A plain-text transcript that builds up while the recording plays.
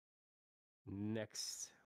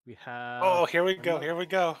Next, we have Oh, here we go. Here we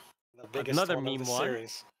go. The biggest another one of the meme one.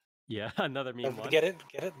 series. Yeah, another meme one. Get it?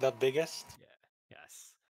 Get it? The biggest. Yeah.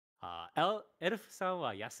 Yes. Elf-san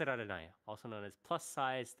wa yaserarenai, also known as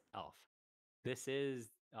plus-sized elf. This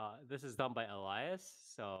is done by Elias,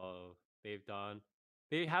 so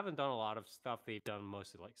they haven't done a lot of stuff. They've done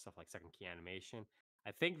mostly like stuff like second key animation.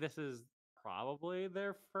 I think this is probably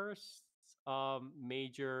their first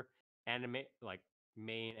major anime like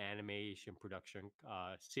main animation production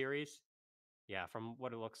series. Yeah, from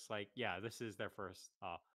what it looks like, yeah, this is their first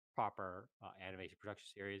proper animation production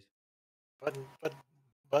series. But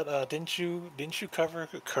but didn't you cover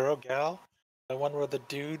Kuro Gal, the one where the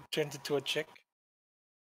dude turns into a chick?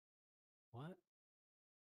 What?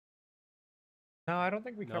 No, I don't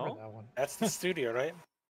think we covered No? that one. That's the studio, right?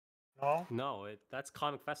 No. No, that's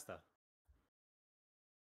Comic Festa.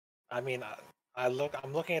 I mean, I'm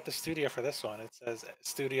looking at the studio for this one. It says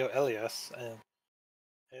Studio Elias, and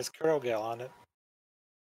there's Kuro Gal on it.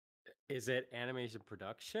 Is it animation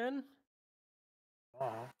production?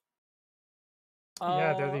 Oh.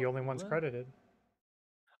 Yeah, they're the only ones What? credited.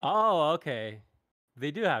 Oh, okay.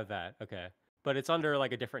 They do have that. Okay. But it's under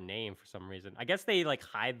like a different name for some reason. I guess they like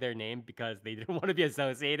hide their name because they didn't want to be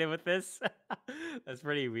associated with this. That's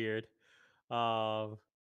pretty weird. Um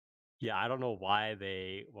yeah, I don't know why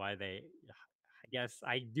they I guess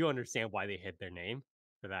I do understand why they hid their name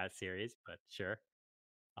for that series, but sure.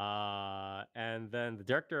 And then the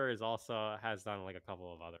director is also has done like a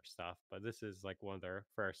couple of other stuff, but this is like one of their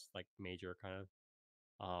first like major kind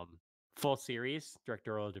of full series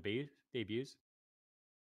directorial debuts.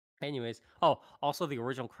 Anyways, also the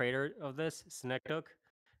original creator of this, Synecdoche,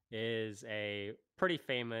 is a pretty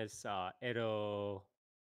famous um Edo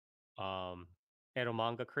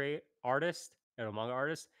manga Edo manga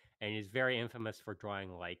artist, and he's very infamous for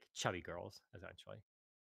drawing like chubby girls, essentially.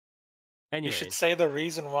 You should Anyways, say the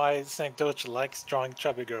reason why Snake Doge likes drawing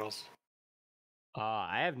chubby girls.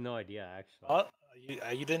 I have no idea actually. Oh, you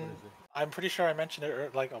What didn't. is it? I'm pretty sure I mentioned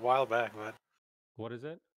it like a while back, but What is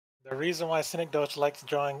it? the reason why Cynic Doge likes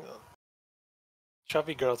drawing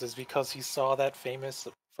chubby girls is because he saw that famous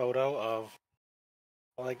photo of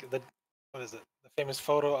like the what is it? The famous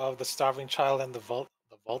photo of the starving child and the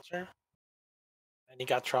vulture, and he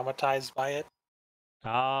got traumatized by it.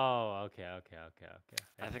 Oh, okay.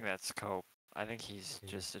 I think that's Cope. I think he's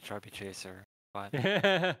Okay. just a chubby chaser. But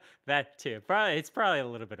That too. It's probably a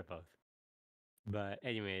little bit of both. But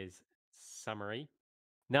anyways, summary.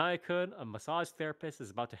 Naokun, a massage therapist, is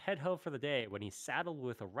about to head home for the day when he's saddled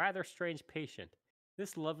with a rather strange patient.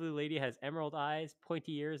 This lovely lady has emerald eyes,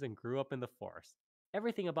 pointy ears, and grew up in the forest.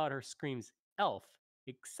 Everything about her screams elf,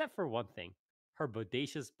 except for one thing: her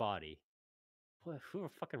bodacious body. Who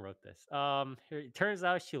fucking wrote this? It turns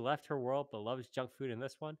out she left her world but loves junk food in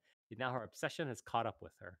this one. And now her obsession has caught up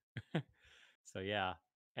with her. So yeah.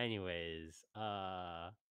 Anyways,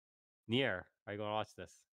 Nier, are you gonna watch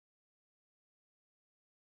this?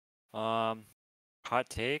 hot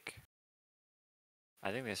take.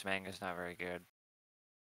 I think this manga is not very good.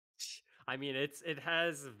 I mean, it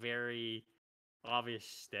has a very obvious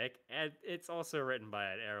shtick, and it's also written by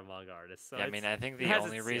an era manga artist. So Yeah, I mean, I think it the has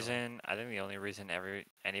only its ceiling. reason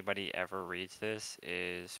anybody ever reads this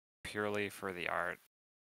is purely for the art.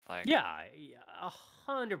 Like, Yeah,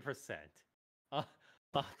 100%, 1,000%.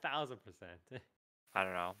 I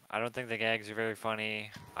don't know. I don't think the gags are very funny.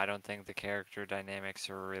 I don't think the character dynamics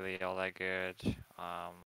are really all that good.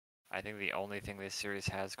 I think the only thing this series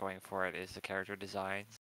has going for it is the character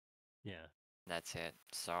designs. Yeah. And that's it.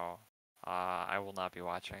 So, I will not be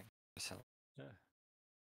watching. So,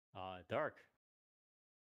 Dark.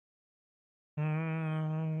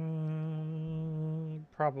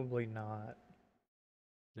 Probably not.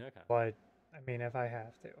 Okay. But I mean, if I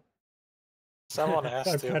have to. Someone has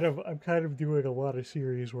I'm to. kind of doing a lot of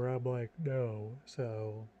series where I'm like, no.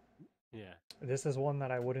 So Yeah. this is one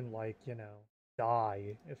that I wouldn't like,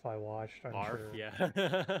 die if I watched, I'm Barf. sure.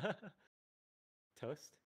 Yeah.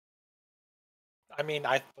 Toast. I mean,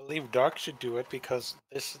 I believe Dark should do it because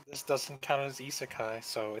this doesn't count as isekai,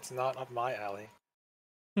 so it's not up my alley.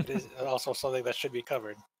 It is also something that should be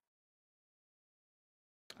covered.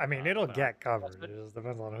 I mean, it'll But get covered. It just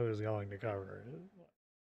depends on who's going to cover it.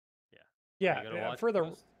 Yeah. Are you Yeah, gonna watch for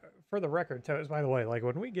Toast? the record, Toast, by the way, like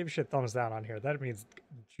when we give shit thumbs down on here, that means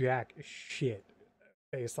jack shit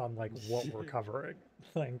based on like what we're covering.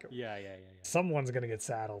 Like Yeah. someone's gonna get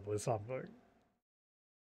saddled with something.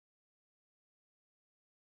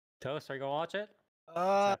 Toast, are you gonna watch it? What's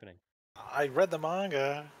Uh, happening? I read the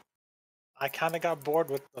manga. I kind of got bored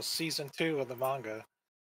with the season 2 of the manga.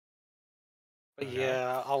 But Okay.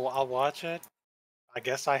 yeah, I'll watch it. I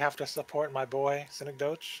guess I have to support my boy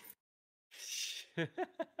Synecdoche.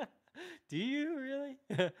 Do you really?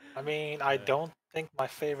 I mean, I don't think my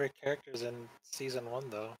favorite character's in season 1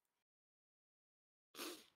 though.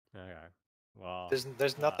 Okay. Well,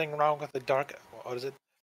 There's nothing wrong with the dark. What is it?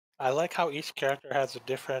 I like how each character has a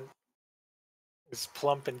different is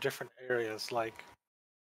plump in different areas. Like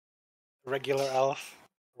regular elf,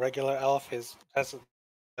 regular elf has a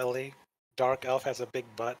belly. Dark elf has a big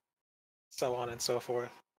butt. So on and so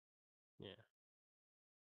forth.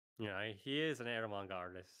 yeah. He is an air manga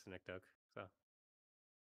artist, Nick Duck. So,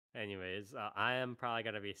 anyways, I am probably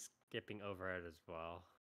gonna be skipping over it as well.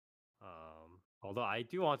 Although I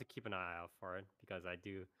do want to keep an eye out for it because I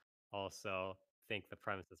do also think the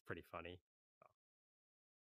premise is pretty funny.